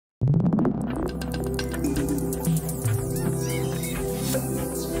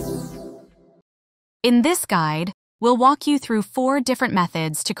In this guide, we'll walk you through 4 different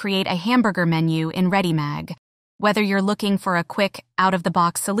methods to create a hamburger menu in Readymag. Whether you're looking for a quick,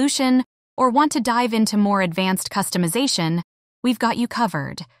 out-of-the-box solution or want to dive into more advanced customization, we've got you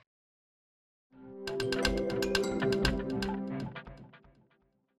covered.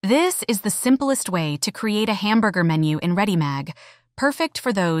 This is the simplest way to create a hamburger menu in Readymag, perfect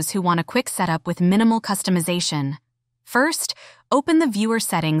for those who want a quick setup with minimal customization. First, open the viewer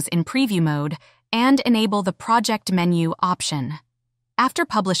settings in preview mode and enable the project menu option. After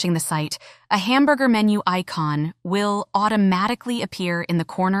publishing the site, a hamburger menu icon will automatically appear in the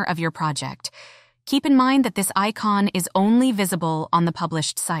corner of your project. Keep in mind that this icon is only visible on the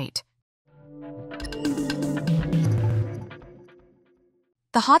published site.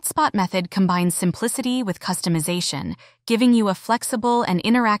 The hotspot method combines simplicity with customization, giving you a flexible and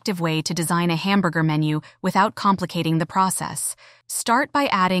interactive way to design a hamburger menu without complicating the process. Start by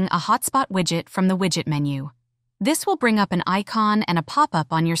adding a hotspot widget from the widget menu. This will bring up an icon and a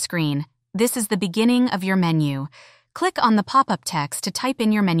pop-up on your screen. This is the beginning of your menu. Click on the pop-up text to type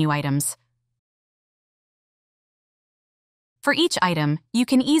in your menu items. For each item, you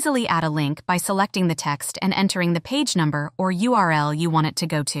can easily add a link by selecting the text and entering the page number or URL you want it to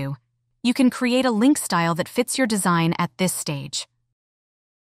go to. You can create a link style that fits your design at this stage.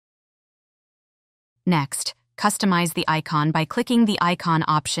 Next, customize the icon by clicking the icon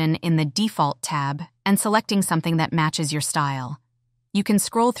option in the Default tab and selecting something that matches your style. You can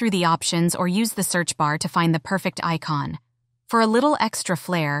scroll through the options or use the search bar to find the perfect icon. For a little extra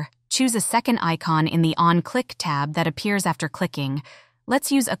flair, choose a second icon in the On Click tab that appears after clicking.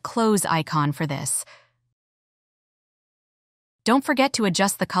 Let's use a close icon for this. Don't forget to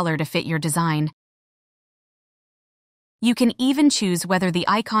adjust the color to fit your design. You can even choose whether the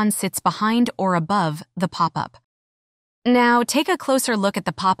icon sits behind or above the pop-up. Now, take a closer look at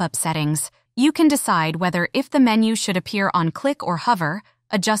the pop-up settings. You can decide whether if the menu should appear on click or hover,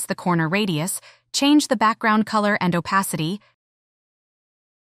 adjust the corner radius, change the background color and opacity,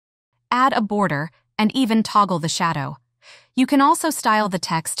 add a border, and even toggle the shadow. You can also style the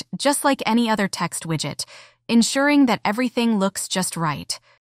text just like any other text widget, ensuring that everything looks just right.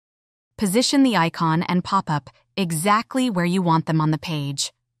 Position the icon and pop-up exactly where you want them on the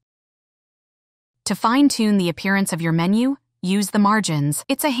page. To fine-tune the appearance of your menu, use the margins.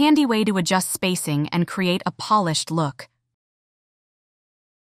 It's a handy way to adjust spacing and create a polished look.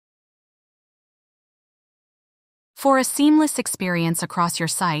 For a seamless experience across your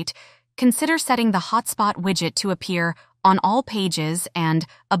site, consider setting the hotspot widget to appear on all pages and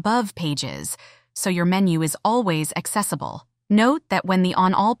above pages, so your menu is always accessible. Note that when the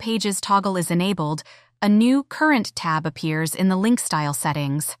On All Pages toggle is enabled, a new Current tab appears in the link style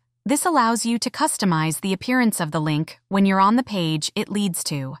settings. This allows you to customize the appearance of the link when you're on the page it leads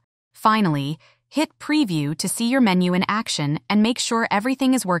to. Finally, hit Preview to see your menu in action and make sure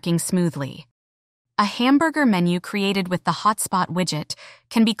everything is working smoothly. A hamburger menu created with the hotspot widget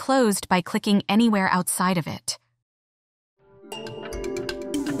can be closed by clicking anywhere outside of it.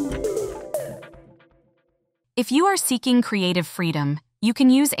 If you are seeking creative freedom, you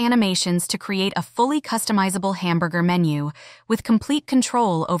can use animations to create a fully customizable hamburger menu with complete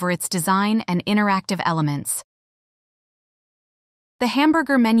control over its design and interactive elements. The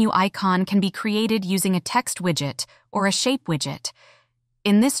hamburger menu icon can be created using a text widget or a shape widget.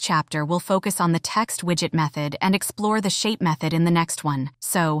 In this chapter, we'll focus on the text widget method and explore the shape method in the next one.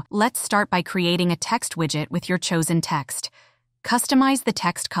 So, let's start by creating a text widget with your chosen text. Customize the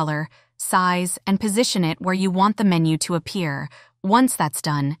text color, size, and position it where you want the menu to appear. Once that's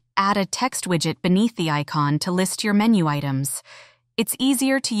done, add a text widget beneath the icon to list your menu items. It's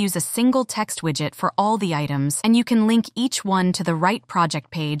easier to use a single text widget for all the items, and you can link each one to the right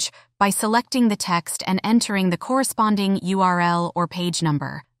project page by selecting the text and entering the corresponding URL or page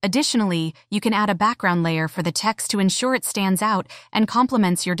number. Additionally, you can add a background layer for the text to ensure it stands out and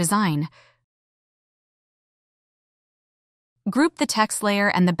complements your design. Group the text layer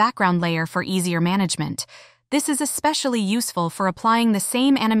and the background layer for easier management. This is especially useful for applying the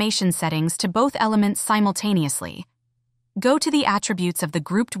same animation settings to both elements simultaneously. Go to the attributes of the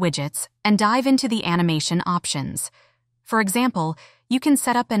grouped widgets and dive into the animation options. For example, you can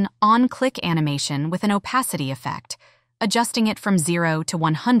set up an on-click animation with an opacity effect, adjusting it from 0 to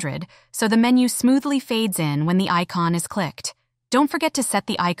 100 so the menu smoothly fades in when the icon is clicked. Don't forget to set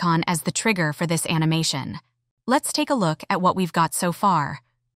the icon as the trigger for this animation. Let's take a look at what we've got so far.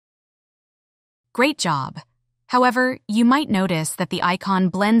 Great job! However, you might notice that the icon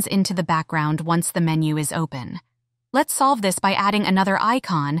blends into the background once the menu is open. Let's solve this by adding another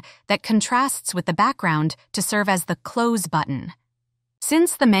icon that contrasts with the background to serve as the close button.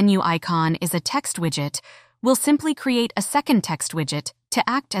 Since the menu icon is a text widget, we'll simply create a second text widget to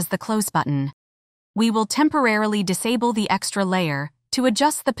act as the close button. We will temporarily disable the extra layer to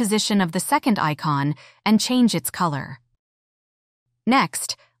adjust the position of the second icon and change its color.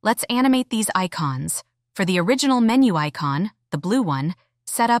 Next, let's animate these icons. For the original menu icon, the blue one,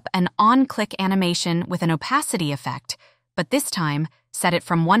 set up an on-click animation with an opacity effect, but this time, set it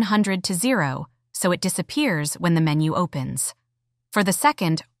from 100 to 0 so it disappears when the menu opens. For the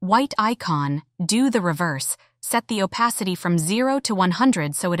second, white icon, do the reverse. Set the opacity from 0 to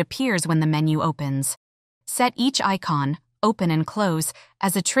 100 so it appears when the menu opens. Set each icon, open and close,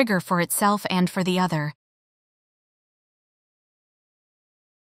 as a trigger for itself and for the other.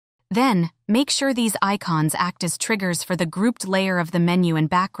 Then, make sure these icons act as triggers for the grouped layer of the menu and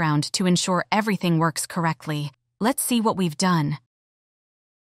background to ensure everything works correctly. Let's see what we've done.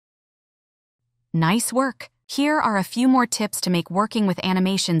 Nice work! Here are a few more tips to make working with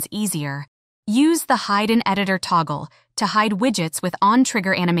animations easier. Use the Hide in Editor toggle to hide widgets with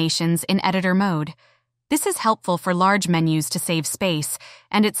on-trigger animations in editor mode. This is helpful for large menus to save space,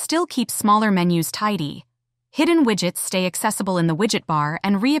 and it still keeps smaller menus tidy. Hidden widgets stay accessible in the widget bar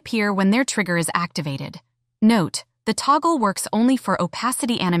and reappear when their trigger is activated. Note, the toggle works only for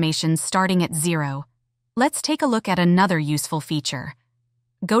opacity animations starting at 0. Let's take a look at another useful feature.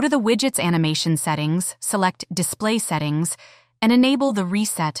 Go to the Widgets Animation Settings, select Display Settings, and enable the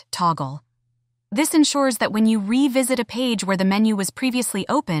Reset toggle. This ensures that when you revisit a page where the menu was previously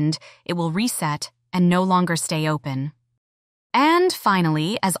opened, it will reset and no longer stay open. And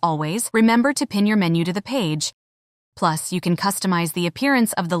finally, as always, remember to pin your menu to the page. Plus, you can customize the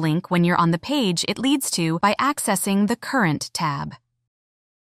appearance of the link when you're on the page it leads to by accessing the Current tab.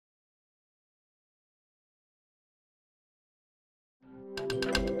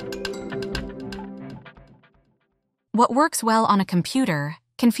 What works well on a computer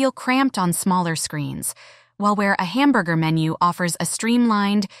can feel cramped on smaller screens, while where a Hamburger menu offers a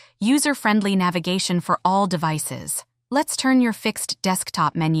streamlined, user-friendly navigation for all devices. Let's turn your fixed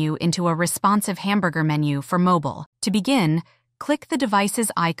desktop menu into a responsive Hamburger menu for mobile. To begin, click the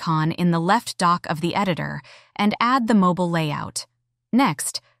device's icon in the left dock of the editor and add the mobile layout.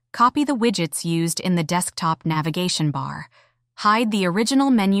 Next, copy the widgets used in the desktop navigation bar. Hide the original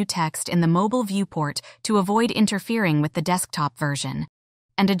menu text in the mobile viewport to avoid interfering with the desktop version,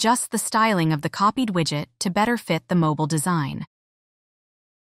 and adjust the styling of the copied widget to better fit the mobile design.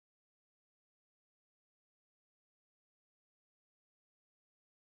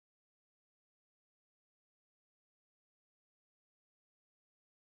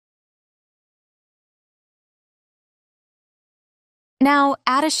 Now,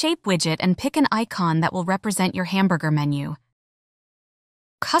 add a shape widget and pick an icon that will represent your Hamburger menu.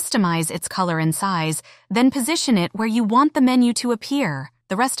 Customize its color and size, then position it where you want the menu to appear.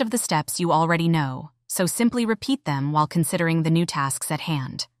 The rest of the steps you already know, so simply repeat them while considering the new tasks at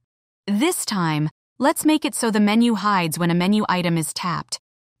hand. This time, let's make it so the menu hides when a menu item is tapped.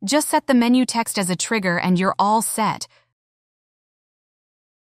 Just set the menu text as a trigger and you're all set.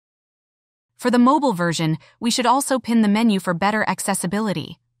 For the mobile version, we should also pin the menu for better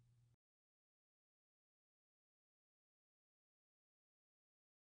accessibility.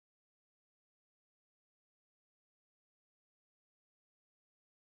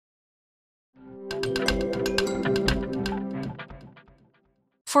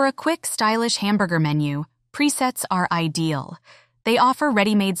 For a quick, stylish Hamburger menu, presets are ideal. They offer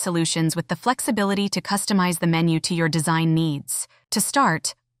ready-made solutions with the flexibility to customize the menu to your design needs. To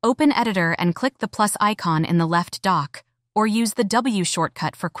start, open Editor and click the plus icon in the left dock, or use the W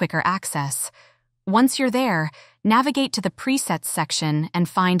shortcut for quicker access. Once you're there, navigate to the Presets section and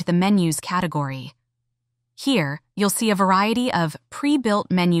find the Menus category. Here, you'll see a variety of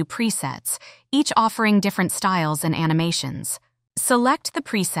pre-built menu presets, each offering different styles and animations. Select the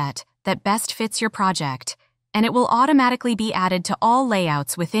preset that best fits your project, and it will automatically be added to all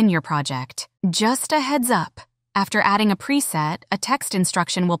layouts within your project. Just a heads up, after adding a preset, a text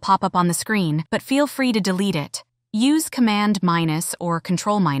instruction will pop up on the screen, but feel free to delete it. Use Command- or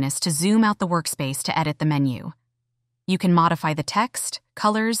Control- to zoom out the workspace to edit the menu. You can modify the text,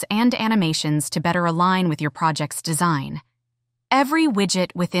 colors, and animations to better align with your project's design. Every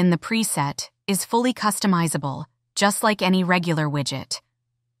widget within the preset is fully customizable, just like any regular widget.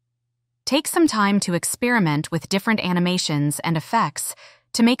 Take some time to experiment with different animations and effects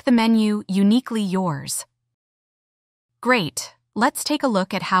to make the menu uniquely yours. Great, let's take a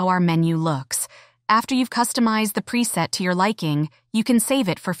look at how our menu looks. After you've customized the preset to your liking, you can save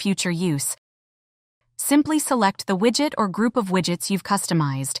it for future use. Simply select the widget or group of widgets you've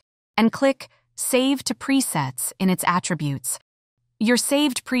customized and click Save to Presets in its attributes. Your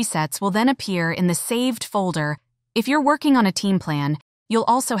saved presets will then appear in the Saved folder. If you're working on a team plan, you'll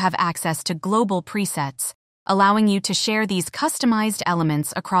also have access to global presets, allowing you to share these customized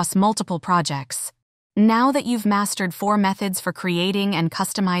elements across multiple projects. Now that you've mastered 4 methods for creating and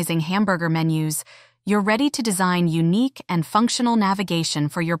customizing hamburger menus, you're ready to design unique and functional navigation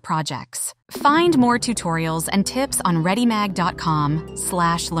for your projects. Find more tutorials and tips on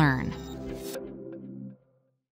readymag.com/learn.